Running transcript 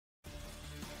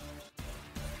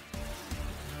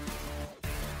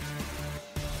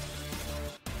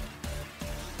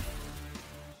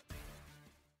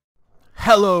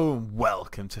Hello and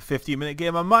welcome to 15-Minute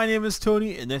Gamer. My name is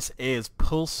Tony and this is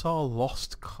Pulsar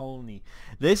Lost Colony.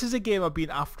 This is a game I've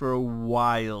been after a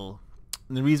while.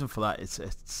 And the reason for that is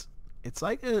it's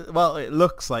like it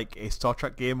looks like a Star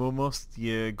Trek game almost.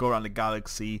 You go around the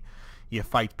galaxy, you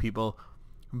fight people.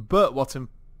 But what's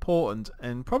important,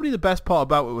 and probably the best part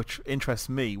about it, which interests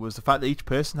me, was the fact that each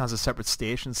person has a separate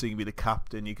station. So you can be the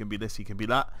captain, you can be this, you can be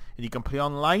that, and you can play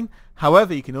online.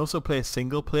 However, you can also play a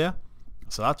single player.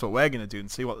 So that's what we're going to do and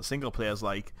see what the single player is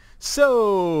like.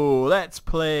 So let's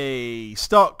play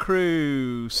Start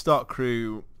Crew.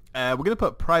 We're going to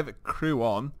put Private Crew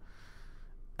on.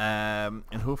 And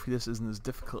hopefully this isn't as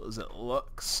difficult as it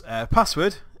looks.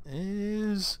 Password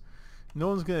is... No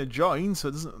one's going to join, so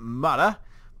it doesn't matter.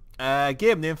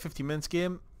 Game name, 50 minutes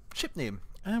game. Ship name.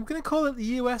 I'm going to call it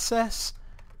the USS...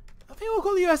 I think we'll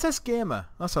call it the USS Gamer.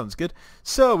 That sounds good.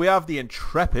 So we have the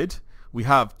Intrepid. We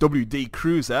have WD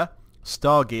Cruiser.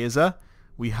 Stargazer,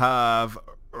 we have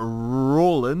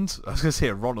Roland, I was going to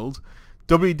say Ronald,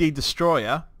 WD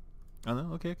Destroyer, oh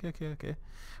no, okay,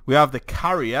 we have the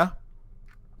Carrier,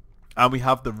 and we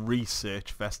have the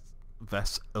Research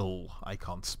Vessel, I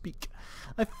can't speak.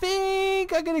 I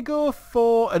think I'm going to go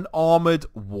for an Armoured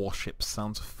Warship,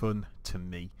 sounds fun to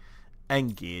me.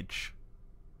 Engage.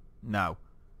 Now,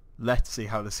 let's see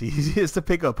how this is to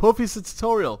pick up. Hopefully it's a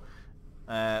tutorial.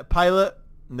 Pilot.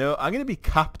 No, I'm going to be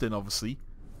captain, obviously.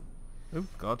 Oh,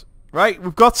 God. Right,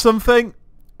 we've got something.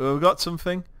 Alright,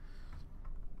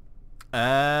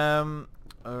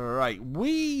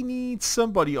 we need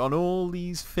somebody on all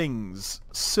these things.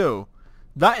 So,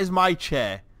 that is my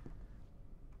chair.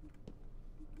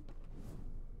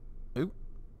 Oh,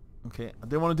 okay. I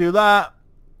didn't want to do that.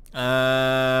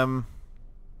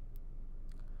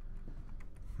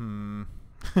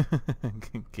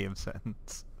 Game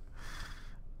sentence.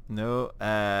 No,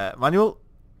 manual.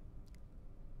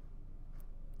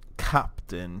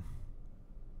 Captain.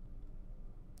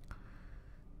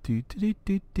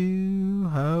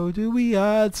 How do we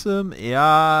add some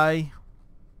AI?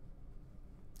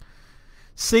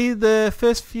 See the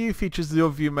first few features of the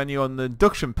overview menu on the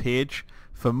induction page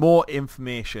for more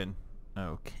information.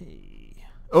 Okay.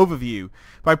 Overview.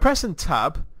 By pressing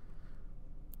tab,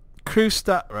 crew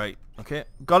stat. Right. Okay.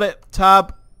 Got it.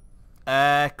 Tab.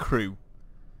 Crew.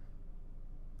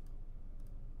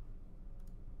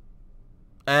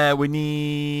 We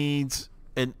need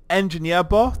an engineer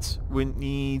bot. We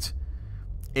need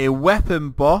a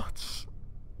weapon bot.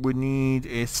 We need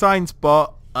a science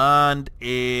bot and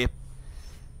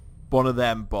one of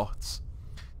them bots.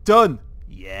 Done.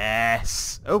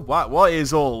 Yes. Oh, what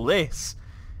is all this?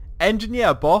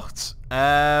 Engineer bot.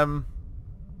 Wow,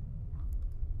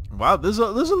 there's a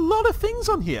lot of things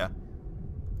on here.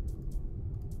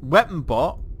 Weapon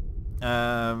bot.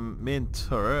 Main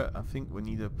turret. I think we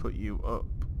need to put you up.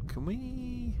 Can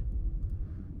we...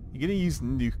 You're going to use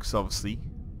nukes, obviously.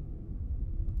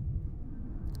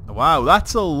 Wow,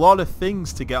 that's a lot of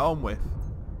things to get on with.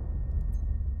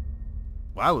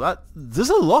 Wow, there's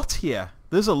a lot here.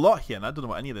 There's a lot here, and I don't know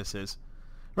what any of this is.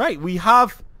 Right, we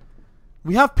have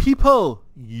people.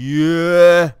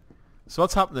 Yeah. So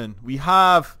what's happening? We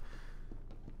have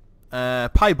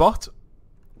Pybot,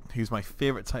 who's my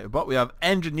favourite type of bot. We have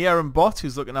Engineering Bot,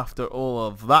 who's looking after all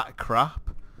of that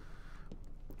crap.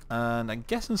 And I'm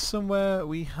guessing somewhere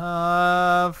we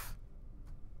have...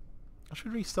 I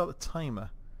should restart the timer.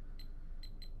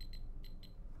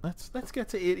 Let's get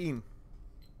to 18.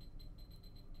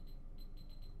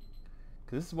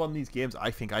 Because this is one of these games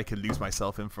I think I could lose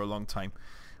myself in for a long time.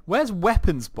 Where's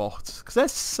Weapons Bot? Because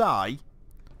there's Psi,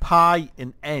 Pi,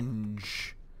 and Eng.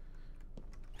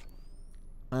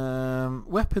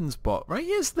 Weapons Bot. Right,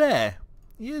 he is there.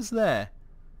 He is there.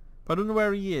 But I don't know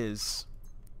where he is.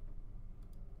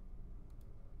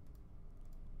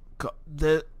 God,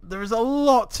 there is a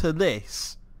lot to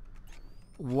this.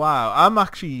 Wow, I'm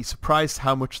actually surprised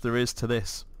how much there is to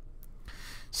this.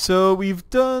 So we've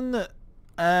done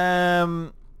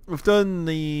the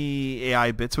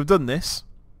AI bits. We've done this.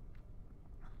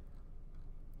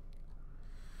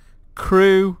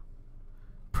 Crew.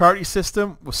 Priority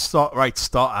system was start. Aha.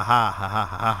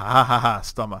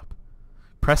 Stomach.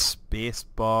 Press space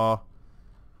bar.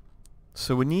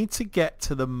 So we need to get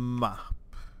to the map.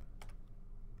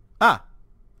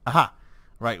 Aha.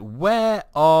 Right, where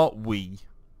are we?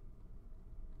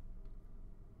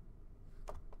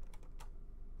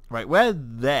 Right, we're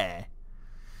there.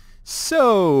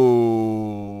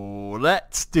 So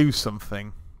let's do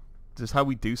something. This is how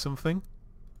we do something.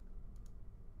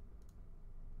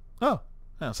 Oh,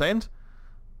 hang on a second.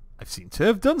 I seem to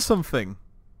have done something.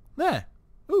 There.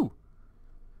 Ooh,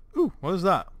 what is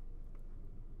that?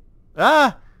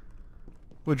 Ah!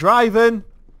 We're driving.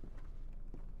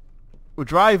 We're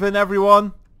driving,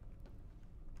 everyone.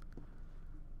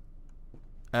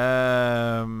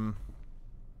 Don't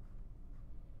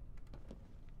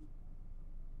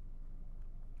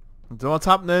know what's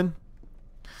happening.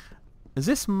 Is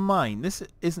this mine? This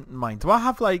isn't mine. Do I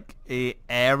have like a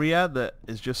area that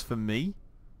is just for me?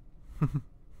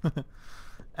 I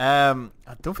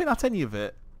don't think that's any of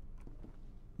it.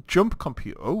 Jump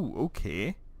computer. Oh,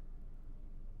 okay.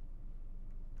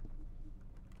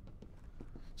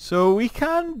 So we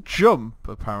can jump,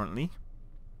 apparently.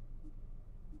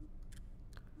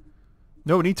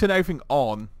 No, we need to turn everything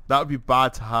on. That would be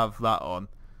bad to have that on.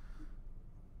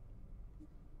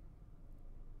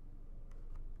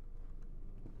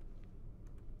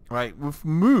 Right, we've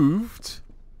moved,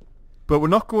 but we're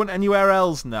not going anywhere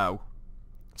else now.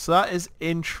 So that is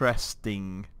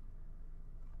interesting.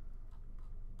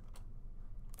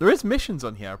 There is missions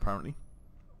on here, apparently.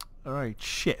 Alright,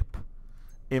 ship.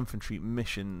 Infantry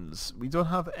missions. We don't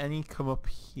have any come up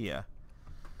here.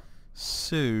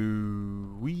 So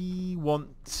we want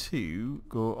to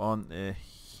go on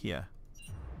here.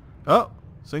 Oh,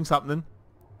 something's happening.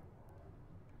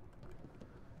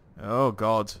 Oh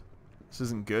god, this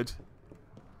isn't good.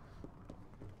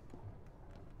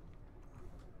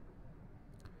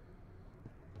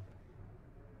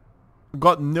 We've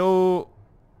got no...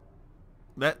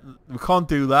 we can't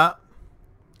do that.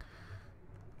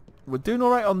 We're doing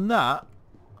alright on that.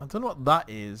 I don't know what that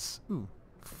is. Ooh.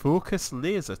 Focus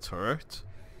laser turret.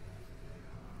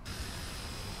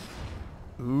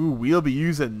 Ooh, we'll be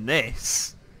using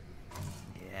this.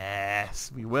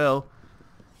 Yes, we will.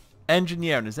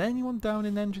 Engineering. Is there anyone down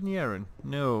in engineering?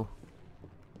 No.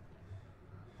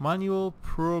 Manual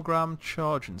program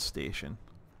charging station.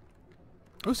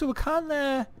 Oh, so we can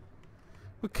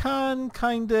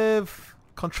kind of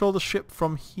control the ship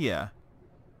from here,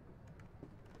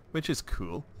 which is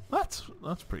cool. That's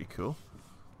pretty cool.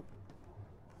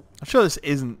 I'm sure this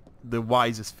isn't the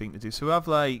wisest thing to do. So we have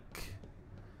like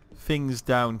things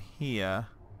down here.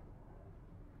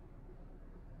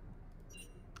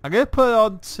 I'm gonna put it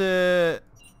on to...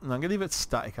 No, I'm gonna leave it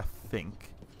static, I think.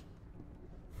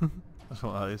 That's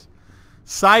what that is.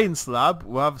 Science lab.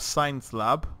 We'll have a science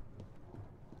lab.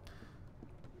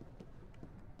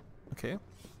 Okay.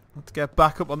 Let's get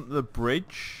back up onto the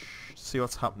bridge. See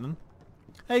what's happening.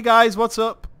 Hey guys, what's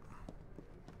up?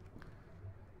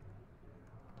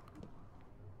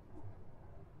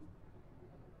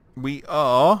 We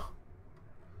are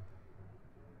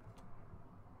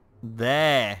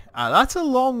there. That's a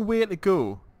long way to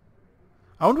go.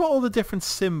 I wonder what all the different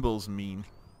symbols mean.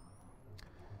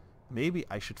 Maybe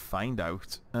I should find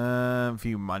out.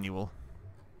 View manual.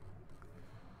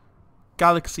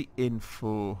 Galaxy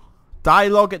info.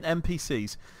 Dialogue and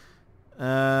NPCs.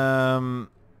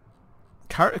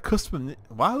 Character custom.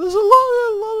 Wow, there's a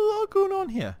lot going on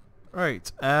here.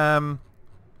 Right.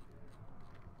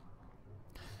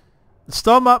 The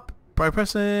star map by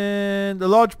pressing the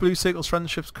large blue circle surround the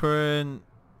ship's current.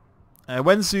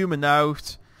 When zooming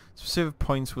out, specific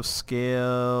points will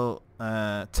scale.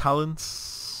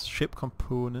 Talents, ship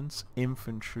components,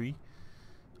 infantry.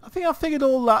 I think I figured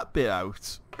all that bit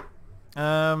out.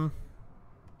 I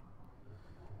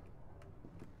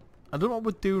don't know what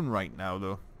we're doing right now,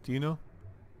 though. Do you know?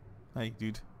 Hey,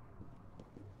 dude.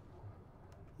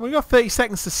 We got 30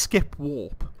 seconds to skip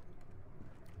warp.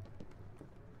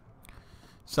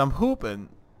 So I'm hoping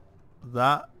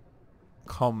that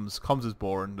comms is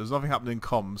boring. There's nothing happening in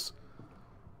comms.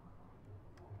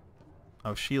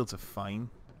 Our shields are fine.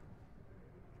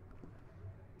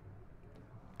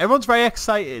 Everyone's very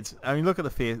excited. I mean, look at the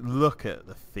face. Look at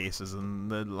the faces, and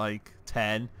they're like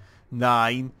 10,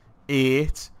 9,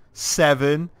 8,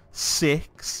 7,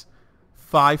 6,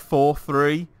 5, 4,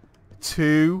 3,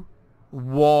 2,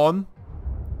 1.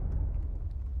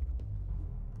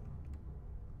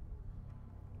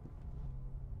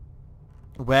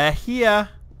 We're here.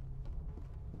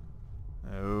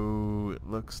 Oh, it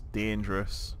looks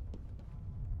dangerous.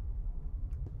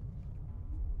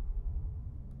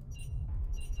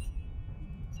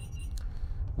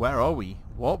 Where are we?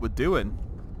 What we're doing?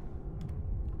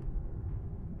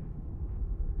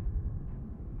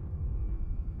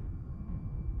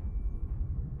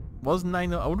 Was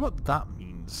 9? I wonder what that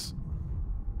means.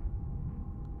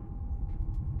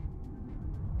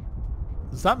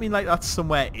 Does that mean like that's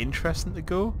somewhere interesting to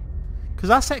go? Because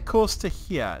I set course to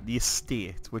here, the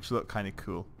estate, which looked kind of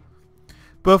cool.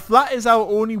 But if that is our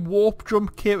only warp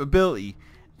jump capability,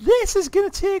 this is going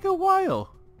to take a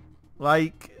while.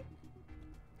 Like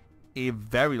a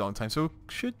very long time. So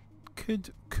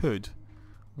could.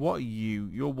 What are you?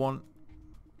 You're one.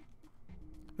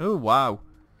 Oh wow.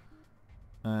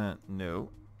 No.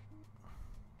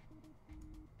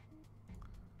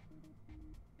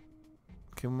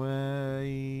 Can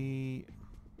we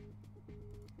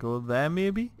go there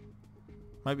maybe?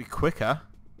 Might be quicker.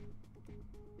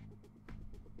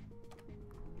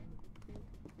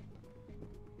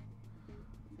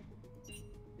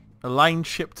 Align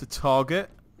ship to target.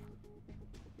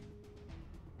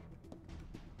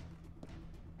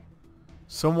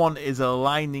 Someone is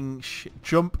aligning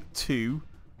jump to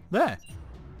there.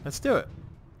 Let's do it.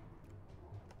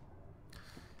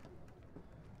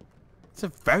 It's a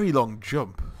very long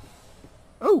jump.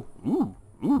 Oh, ooh,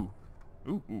 ooh,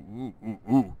 ooh, ooh, ooh, ooh,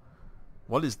 ooh.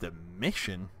 What is the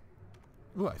mission?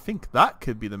 Ooh, I think that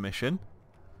could be the mission.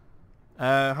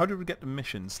 How do we get the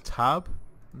missions? Tab,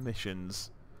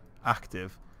 missions,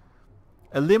 active.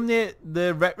 Eliminate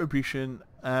the retribution.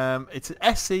 It's an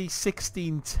SE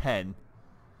 1610.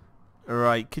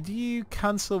 Alright, could you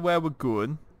cancel where we're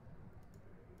going?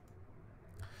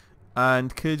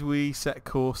 And could we set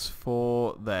course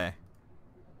for there?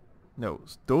 No,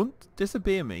 don't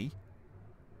disobey me.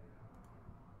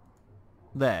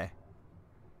 There.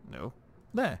 No.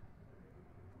 There.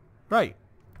 Right.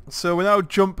 So we're now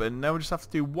jumping. Now we just have to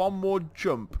do one more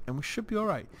jump and we should be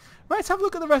alright. Right, let's have a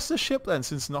look at the rest of the ship then,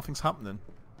 since nothing's happening.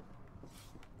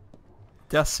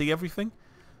 Did I see everything?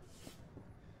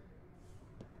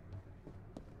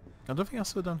 I don't think I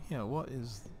saw down here. What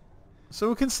is... So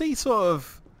we can see sort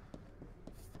of...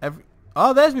 every...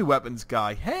 Oh, there's my weapons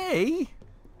guy. Hey!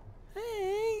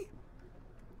 Hey!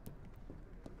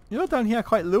 You're down here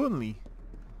quite lonely,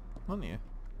 aren't you?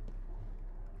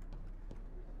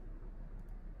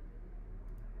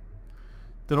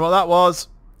 Don't know what that was.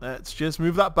 Let's just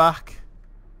move that back.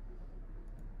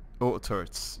 Auto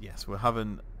turrets. Yes, we're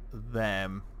having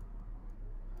them.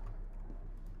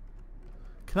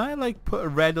 Can I like put a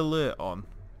red alert on?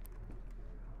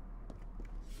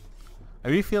 I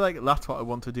really feel like that's what I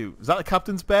want to do. Is that the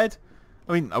captain's bed?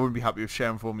 I mean, I wouldn't be happy with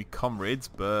sharing for me comrades,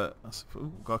 but that's,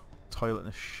 ooh, got a toilet and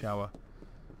a shower.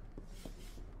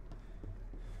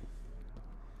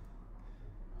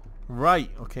 Right,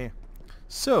 okay.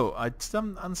 So, I still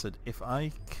haven't answered. If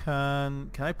I can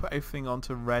I put everything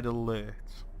onto red alert?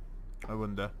 I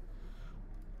wonder.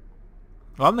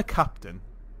 Well, I'm the captain.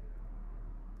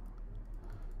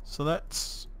 So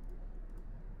let's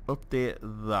update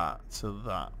that to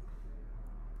that.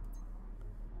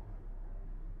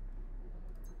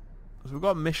 So we've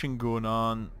got a mission going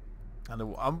on,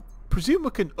 and I presume we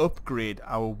can upgrade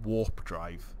our warp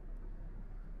drive.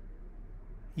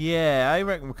 Yeah, I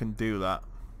reckon we can do that.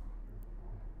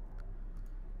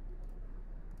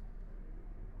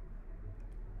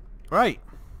 Right.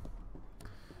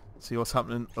 See what's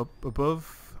happening up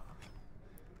above.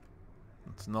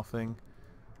 That's nothing.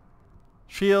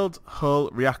 Shield, hull,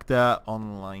 reactor,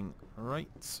 online.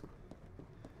 Right.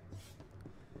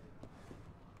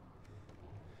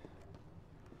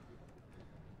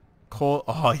 Core.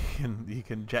 Oh, you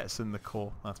can jettison the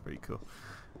core. That's pretty cool.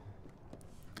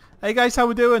 Hey guys, how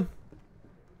we doing?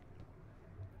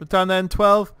 We're down then.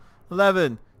 12,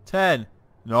 11, 10,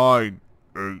 9,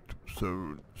 8,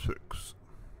 7, 6.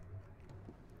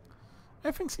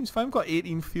 Everything seems fine. We've got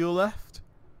 18 fuel left.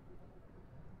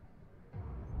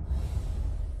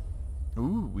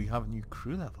 Ooh, we have a new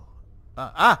crew level.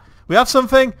 We have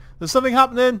something. There's something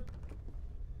happening.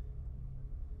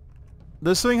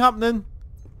 There's something happening.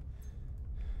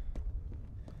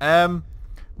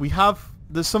 We have.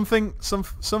 There's something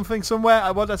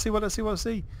somewhere. What I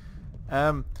see.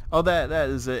 Oh,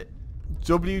 there's it.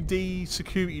 WD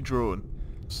security drone.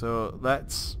 So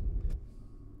let's.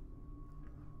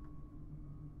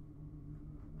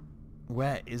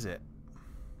 Where is it?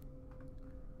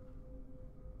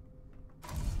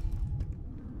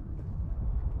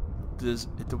 There's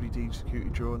a WD security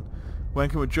drone. When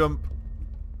can we jump?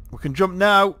 We can jump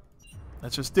now.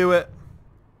 Let's just do it.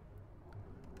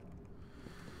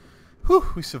 Whew,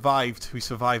 we survived. We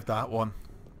survived that one.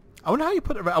 I wonder how you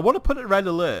put it. I want to put it red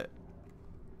alert.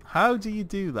 How do you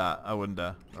do that? I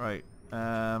wonder. Right.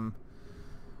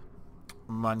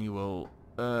 Manual.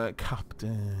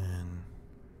 Captain.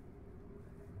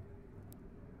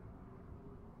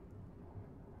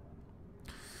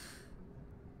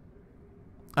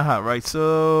 Right,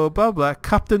 so blah blah.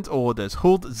 Captain's orders.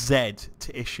 Hold Z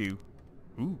to issue.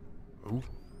 Ooh.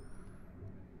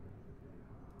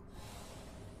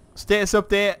 Status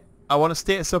update. I want a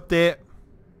status update.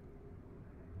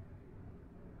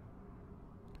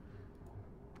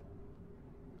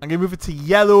 I'm gonna move it to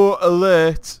yellow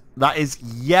alert. That is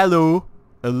yellow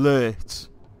alert.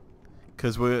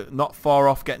 Because we're not far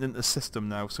off getting into the system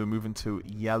now, so we're moving to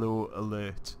yellow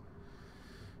alert.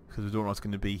 Because we don't know what's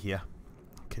going to be here.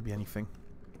 Could be anything.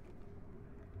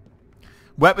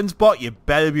 Weapons bot, you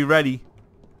better be ready.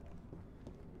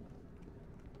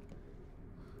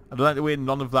 I don't like the way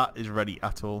none of that is ready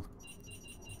at all.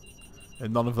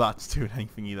 And none of that's doing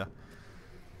anything either.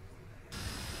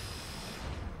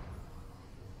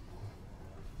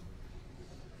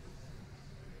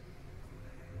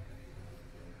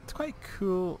 It's quite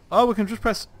cool. Oh, we can just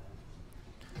press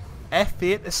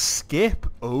F8 to skip.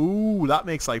 Oh, that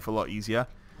makes life a lot easier.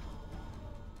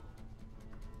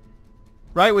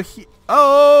 Right, we're here.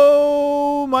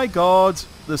 Oh my god.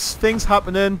 There's things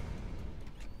happening.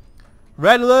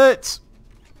 Red alert!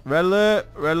 Red alert!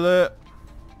 Red alert!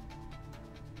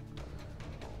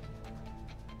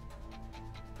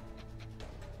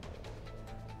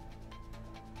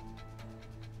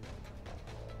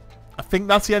 I think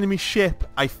that's the enemy ship.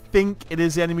 I think it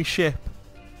is the enemy ship.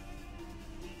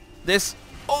 This...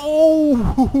 Oh!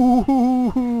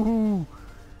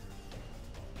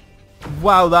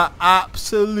 Wow, that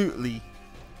absolutely...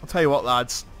 I'll tell you what,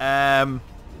 lads.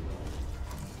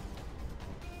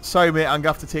 Sorry, mate, I'm going to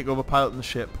have to take over piloting the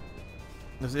ship.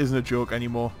 This isn't a joke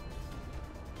anymore.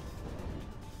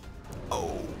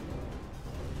 Oh.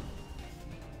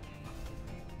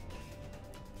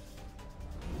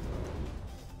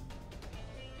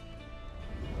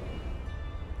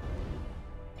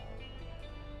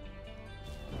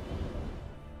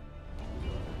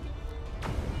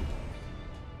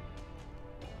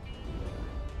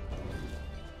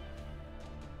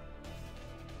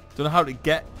 Don't know how to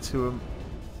get to him.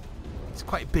 It's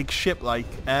quite a big ship, like.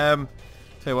 Tell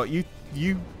you what, you.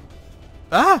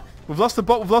 Ah! We've lost the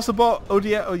bot. We've lost the bot. Oh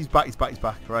dear. Oh, he's back. He's back. He's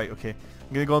back. Right. Okay.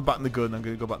 I'm gonna go back in the gun. I'm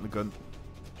gonna go back in the gun.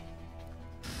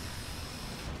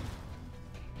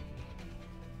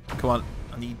 Come on.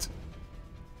 I need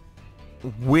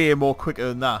way more quicker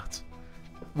than that.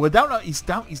 We're down. Now. He's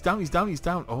down. He's down. He's down. He's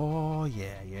down. Oh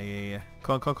yeah. Yeah. Yeah. Yeah.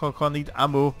 Come on. Come on. Come on. Come on. Need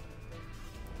ammo.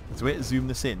 Let's wait to zoom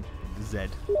this in. Z.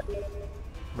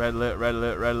 Red alert, red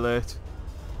alert, red alert.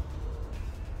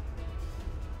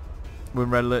 When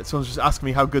red alert, someone's just asking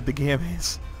me how good the game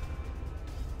is.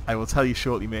 I will tell you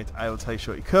shortly, mate. I will tell you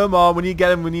shortly. Come on, we need to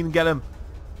get him, we need to get him.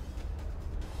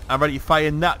 I'm ready to fire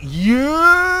now.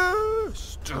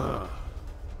 Yes!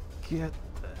 Get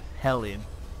the hell in.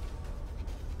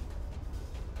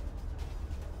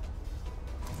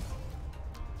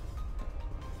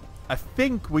 I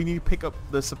think we need to pick up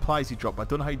the supplies he dropped. I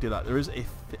don't know how you do that. There is a...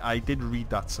 I did read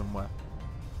that somewhere.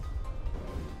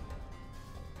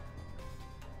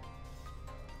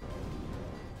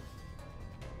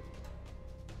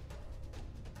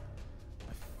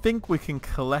 I think we can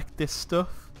collect this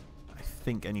stuff. I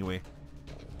think anyway.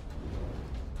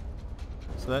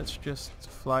 So let's just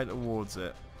fly towards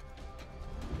it.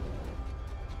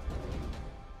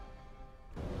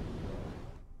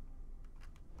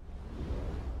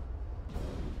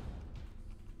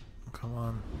 Come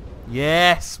on.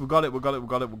 Yes! We got it, we got it, we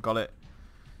got it, we got it.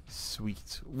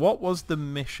 Sweet. What was the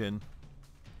mission?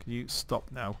 Can you stop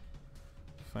now?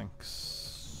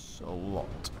 Thanks a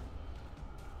lot.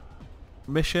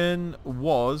 Mission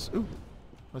was... Ooh.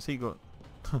 Where's he got?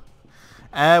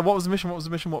 What was the mission? What was the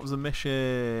mission? What was the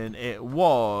mission? It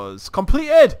was...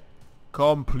 Completed!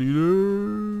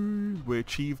 Completed! We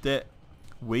achieved it.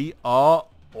 We are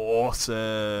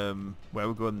awesome. Where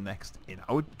we're going next in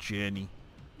our journey.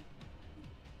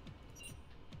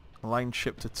 Align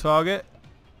ship to target.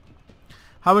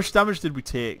 How much damage did we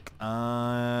take?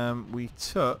 We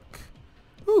took...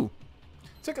 Ooh.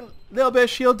 Took a little bit of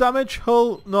shield damage.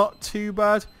 Hull, not too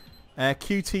bad.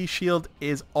 QT shield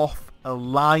is off a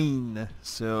line.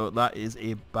 So that is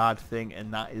a bad thing.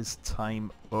 And that is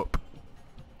time up.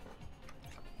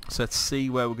 So let's see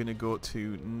where we're going to go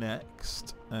to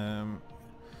next.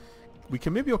 We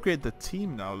can maybe upgrade the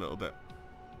team now a little bit.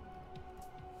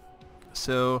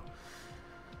 So...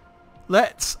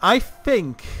 I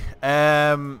think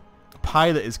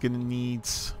pilot is going to need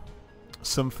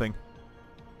something.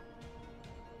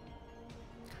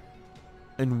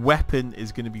 And weapon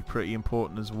is going to be pretty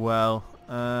important as well.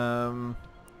 Let's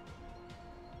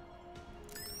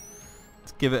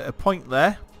give it a point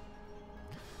there.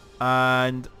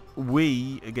 And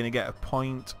we are going to get a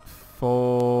point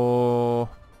for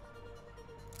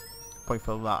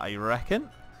that, I reckon.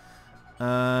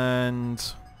 And...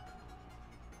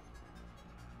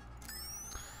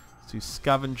 to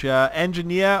scavenger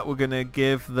engineer, we're gonna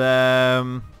give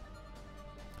them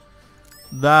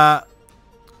that,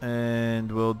 and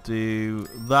we'll do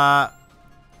that.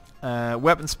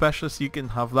 Weapon specialist, you can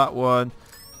have that one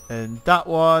and that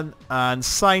one, and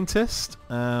scientist,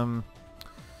 we'll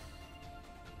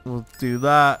do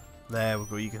that. There we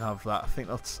go, you can have that. I think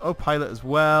that's... Oh, pilot as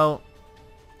well.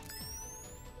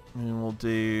 And we'll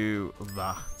do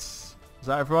that. Is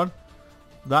that everyone?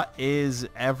 That is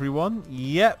everyone.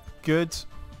 Yep, good.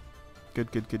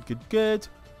 Good, good, good, good, good.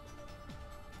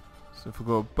 So if we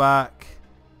go back...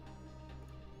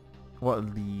 What are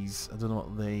these? I don't know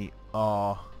what they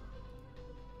are.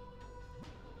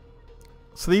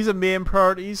 So these are main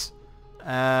priorities.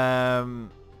 So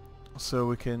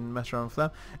we can mess around with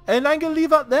them. And I'm going to leave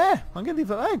that there.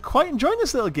 I'm quite enjoying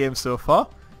this little game so far.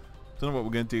 Don't know what we're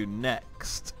going to do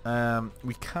next.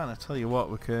 We can, I tell you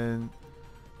what, we can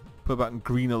put back in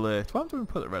green alert. Why don't we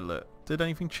put it red alert? Did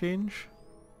anything change?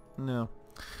 No.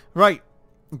 Right.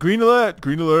 Green alert.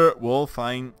 Green alert. We're all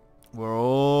fine. We're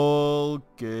all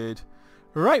good.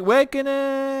 Right, we're going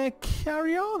to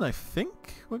carry on, I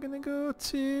think. We're going to go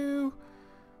to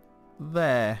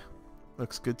there.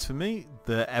 Looks good to me.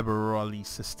 The Eberoli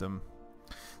system.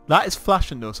 That is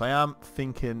flashing though, so I am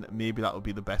thinking maybe that would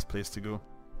be the best place to go.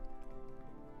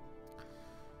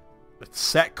 Let's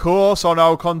set course on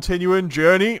our continuing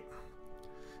journey.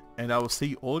 And I will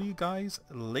see all you guys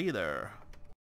later.